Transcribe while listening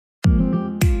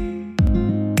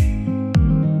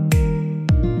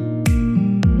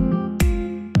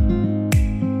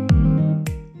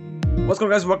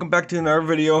going on, guys? Welcome back to another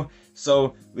video.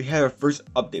 So we had our first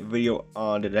update video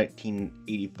on the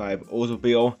 1985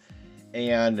 Oldsmobile,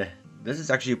 and this is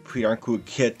actually a pretty darn cool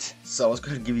kit. So let's go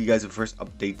ahead and give you guys a first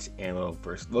update and a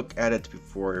first look at it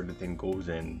before everything goes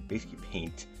in basically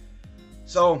paint.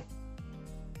 So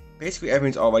basically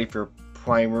everything's all ready for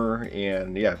primer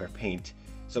and for paint.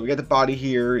 So we got the body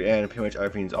here and pretty much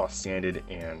everything's all sanded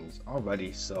and all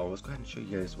ready. So let's go ahead and show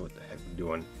you guys what the heck we're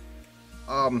doing.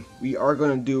 We are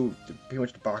going to do pretty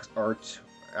much the box art.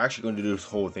 We're actually going to do this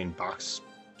whole thing box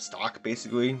stock,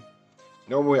 basically.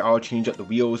 Normally I'll change up the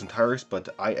wheels and tires, but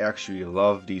I actually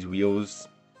love these wheels.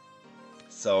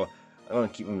 So I'm going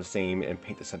to keep them the same and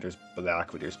paint the centers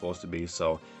black, what they're supposed to be.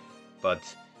 So, but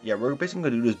yeah, we're basically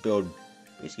going to do this build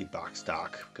basically box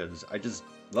stock, because I just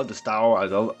love the style, I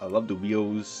love the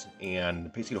wheels,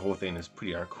 and basically the whole thing is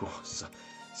pretty darn cool.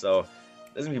 So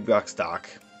this is going to be box stock.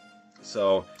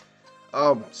 So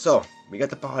we got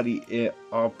the body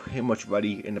all pretty much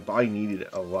ready, and the body needed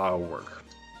a lot of work.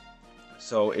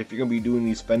 So if you're gonna be doing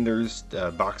these fenders,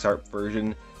 the box art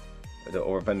version, the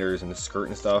over fenders and the skirt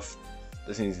and stuff,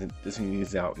 this needs it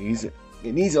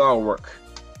needs a lot of work.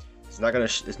 It's not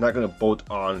gonna bolt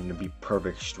on and be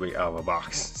perfect straight out of a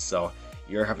box. So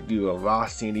you're gonna have to do a lot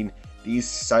of sanding. These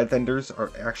side fenders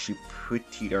are actually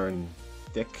pretty darn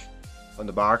thick on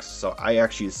the box, so I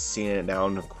actually sanded it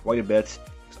down quite a bit.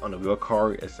 On the wheel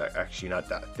car, it's actually not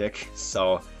that thick,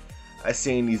 so I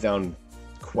sand these down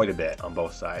quite a bit on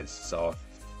both sides. So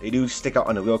they do stick out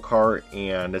on the wheel car,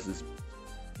 and this is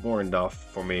more enough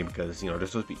for me because they're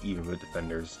supposed to be even with the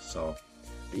fenders. So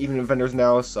they're even with fenders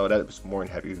now, so that was more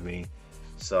than happy with me.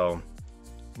 So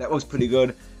that was pretty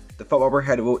good. The foot rubber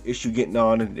had a little issue getting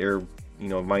on, and their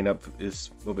line up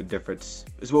is a little bit different.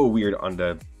 It's a little weird on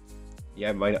the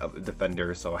line up with the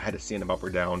fender, so I had to sand them up or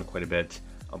down quite a bit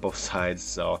on both sides.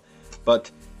 So but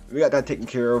we got that taken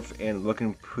care of and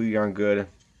looking pretty darn good.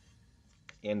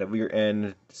 And the rear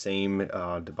end, same.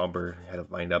 The bumper had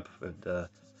it lined up with the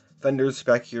fenders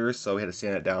back here, so we had to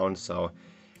sand it down. So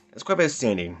it's quite a bit of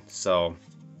sanding. So,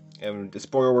 and the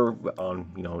spoiler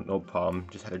on no problem,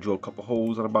 just had to drill a couple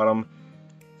holes on the bottom,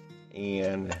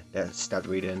 and that snapped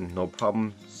right in, no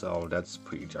problem. So that's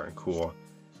pretty darn cool.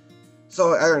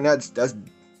 So other than that, that's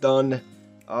done.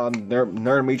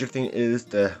 Another major thing is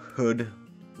the hood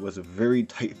was a very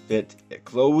tight fit. It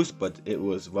closed, but it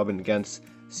was rubbing against.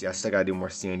 See, I still gotta do more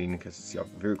sanding because see how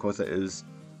very close that is.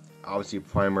 Obviously,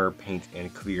 primer, paint,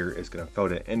 and clear is gonna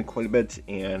fill it in quite a bit,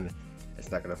 and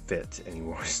it's not gonna fit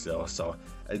anymore still. So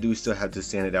I do still have to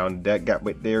sand it down. That gap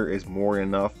right there is more than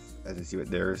enough, as you see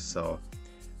right there. So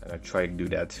I'm gonna try to do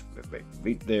that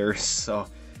right there. So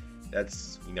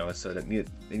that's so that it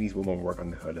needs a little more work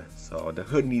on the hood. So the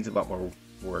hood needs a lot more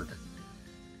work,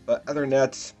 but other than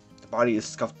that, the body is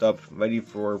scuffed up, ready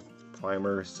for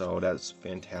primer, so that's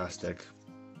fantastic.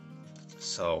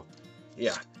 So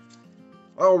yeah,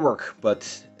 a lot of work,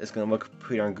 but it's gonna look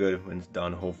pretty darn good when it's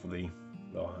done, hopefully.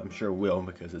 Well, I'm sure it will,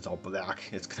 because it's all black.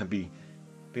 It's gonna be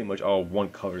pretty much all one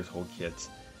color, this whole kit,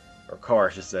 or car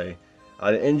I should say.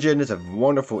 The engine is a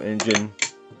wonderful engine.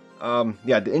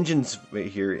 The engine's right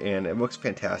here, and it looks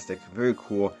fantastic, very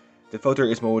cool. The filter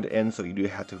is molded in, so you do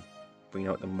have to bring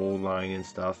out the mold line and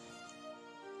stuff.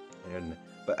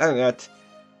 But other than that,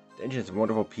 the engine is a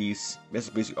wonderful piece. This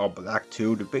is basically all black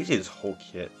too. Basically this whole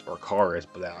kit or car is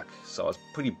black, so it's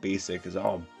pretty basic. It's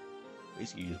all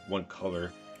basically just one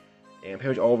color, and pretty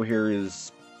much all over here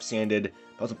is sanded.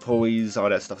 Lots of pulleys, all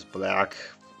that stuff is black,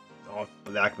 all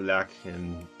black,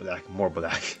 and black, more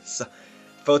black. So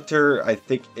filter, I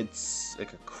think it's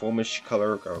like a chromish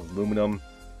color or aluminum,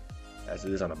 as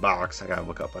it is on the box. I gotta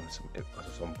look up on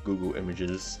some Google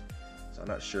images, so I'm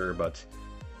not sure, but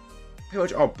pretty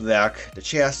much all black. The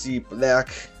chassis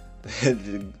black,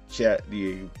 the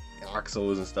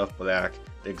axles and stuff black.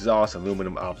 The exhaust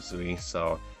aluminum, obviously.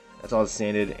 So that's all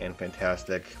sanded and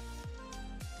fantastic,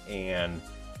 and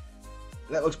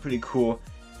that looks pretty cool.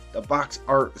 The box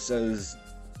art says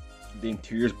the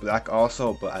interior is black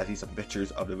also, but I see some pictures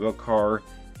of the real car,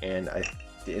 and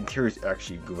the interior is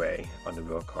actually gray on the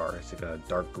real car. It's like a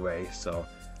dark gray, so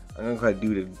I'm gonna go ahead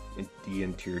and do the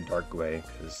interior dark gray,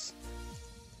 because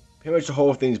pretty much the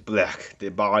whole thing's black. The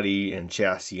body and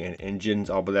chassis and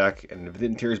engines all black, and if the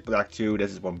interior is black too,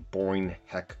 this is one boring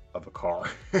heck of a car.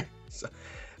 So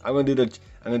I'm gonna do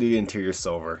the interior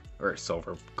silver, or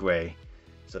silver gray.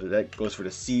 So that goes for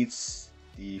the seats,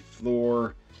 the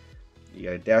floor,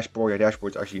 the dashboard. The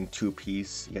dashboard's actually in two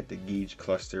pieces. You got the gauge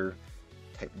cluster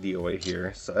type deal right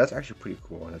here, so that's actually pretty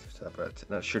cool. That's separate.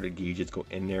 I'm not sure the gauges go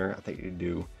in there. I think they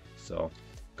do. So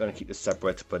I'm gonna keep this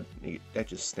separate, but that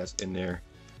just snaps in there,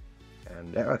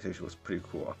 and that actually was pretty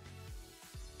cool.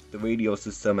 the radio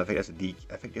system. I think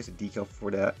there's a decal for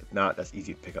that. If not, that's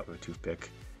easy to pick up with a toothpick.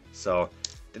 So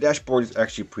the dashboard is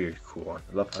actually pretty cool.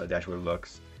 I love how the dashboard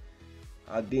looks.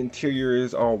 The interior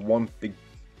is all one big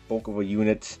bulk of a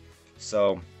unit.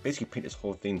 So basically paint this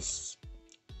whole thing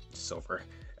silver.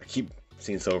 I keep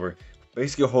saying silver.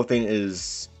 Basically the whole thing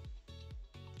is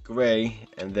gray,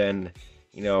 and then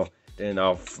then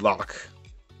I'll flock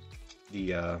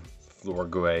the floor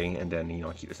gray, and then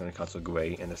keep the center console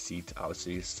gray and the seat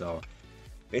obviously. So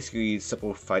basically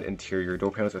simplified interior.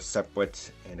 Door panels are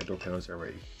separate, and the door panels are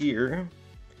right here.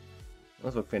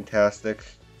 Those look fantastic.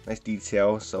 Nice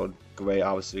detail. So gray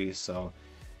obviously. So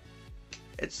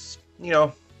it's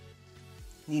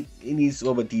it needs a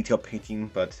little bit of detail painting,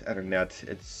 but other than that,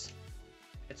 it's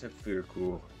a very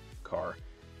cool car.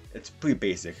 It's pretty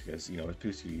basic because it's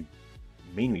supposed to be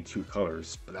mainly two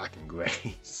colors, black and gray.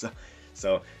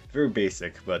 so very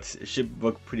basic, but it should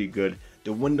look pretty good.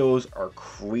 The windows are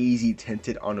crazy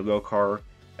tinted on the real car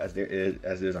as it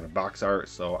is on the box art.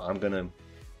 So I'm gonna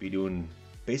be doing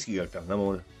basically like a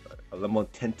lemon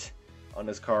tint on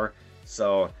this car.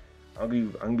 So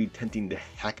I'm gonna be tinting the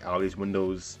heck out of these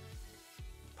windows.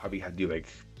 Probably have to do like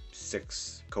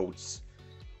 6 coats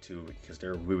because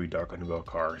they're really dark on the real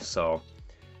car. So,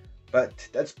 but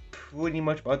that's pretty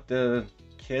much about the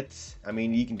kit. I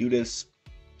mean, you can do this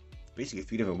basically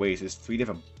 3 different ways. There's 3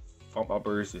 different front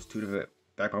bumpers. There's 2 different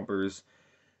back bumpers.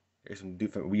 There's some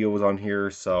different wheels on here,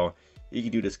 so you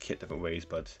can do this kit different ways.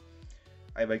 But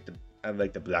I like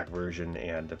the black version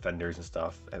and the fenders and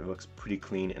stuff. It looks pretty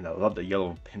clean, and I love the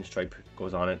yellow pinstripe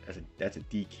goes on it. That's a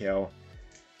decal.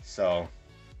 So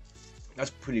that's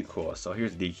pretty cool. So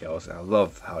here's the decals, and I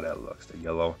love how that looks, the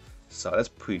yellow. So that's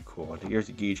pretty cool. Here's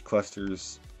the gauge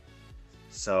clusters.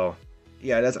 So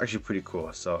yeah, that's actually pretty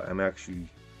cool. So I'm actually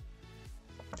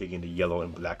taking the yellow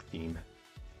and black theme.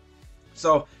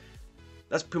 So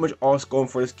that's pretty much all it's going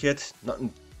for this kit.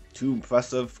 Nothing too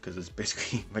impressive because it's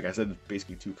basically, like I said,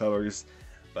 basically 2 colors.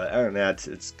 But other than that,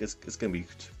 it's gonna be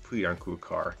a pretty darn cool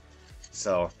car.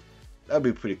 So that'll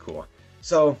be pretty cool.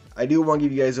 So I do want to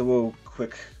give you guys a little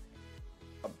quick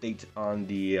update on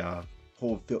the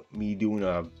whole me doing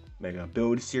a mega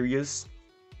build series.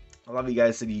 A lot of you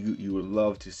guys said you would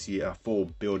love to see a full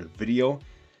build video.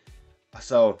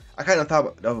 So I kind of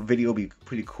thought the video would be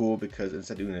pretty cool because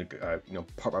instead of doing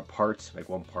part by part, like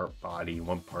 1 part body,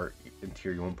 1 part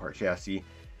interior, 1 part chassis,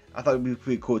 I thought it would be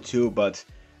pretty cool too. But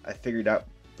I figured out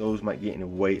those might get in the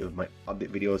way of my update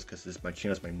videos because my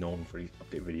channel is known for these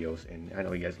update videos, and I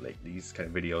know you guys like these kind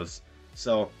of videos.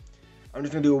 So I'm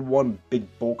just gonna do one big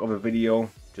bulk of a video,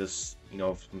 just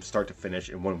from start to finish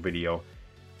in one video.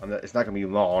 It's not gonna be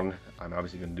long. I'm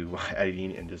obviously gonna do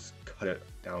editing and just cut it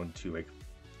down to like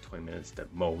 20 minutes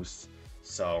at most.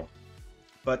 So,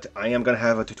 but I am gonna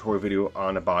have a tutorial video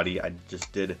on the body. I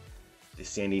just did the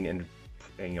sanding and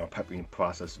peppering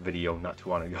process video not too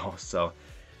long ago. So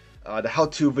the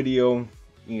how-to video,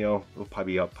 will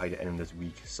probably be up by the end of this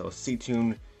week. So stay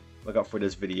tuned, look out for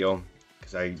this video.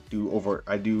 Because I do over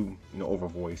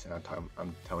voice, and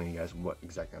I'm telling you guys what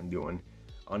exactly I'm doing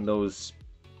on those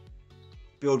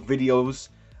build videos.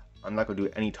 I'm not gonna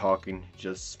do any talking,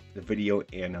 just the video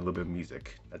and a little bit of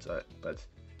music. That's it. But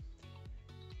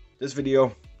this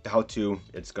video, the how-to,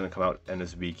 it's gonna come out end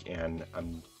this week, and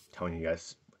I'm telling you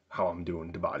guys how I'm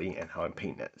doing the body and how I'm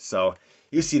painting it. So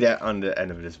you see that on the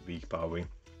end of this week probably.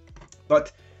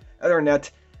 But other than that,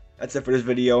 that's it for this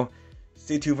video.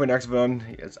 Stay tuned for the next one.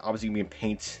 It's obviously gonna be in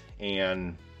paint,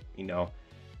 and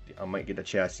I might get the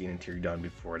chassis and interior done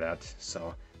before that.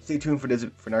 So stay tuned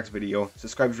for next video.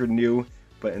 Subscribe if you're new.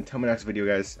 But until my next video,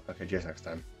 guys, I'll catch you guys next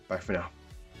time. Bye for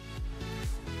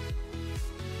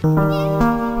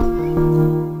now.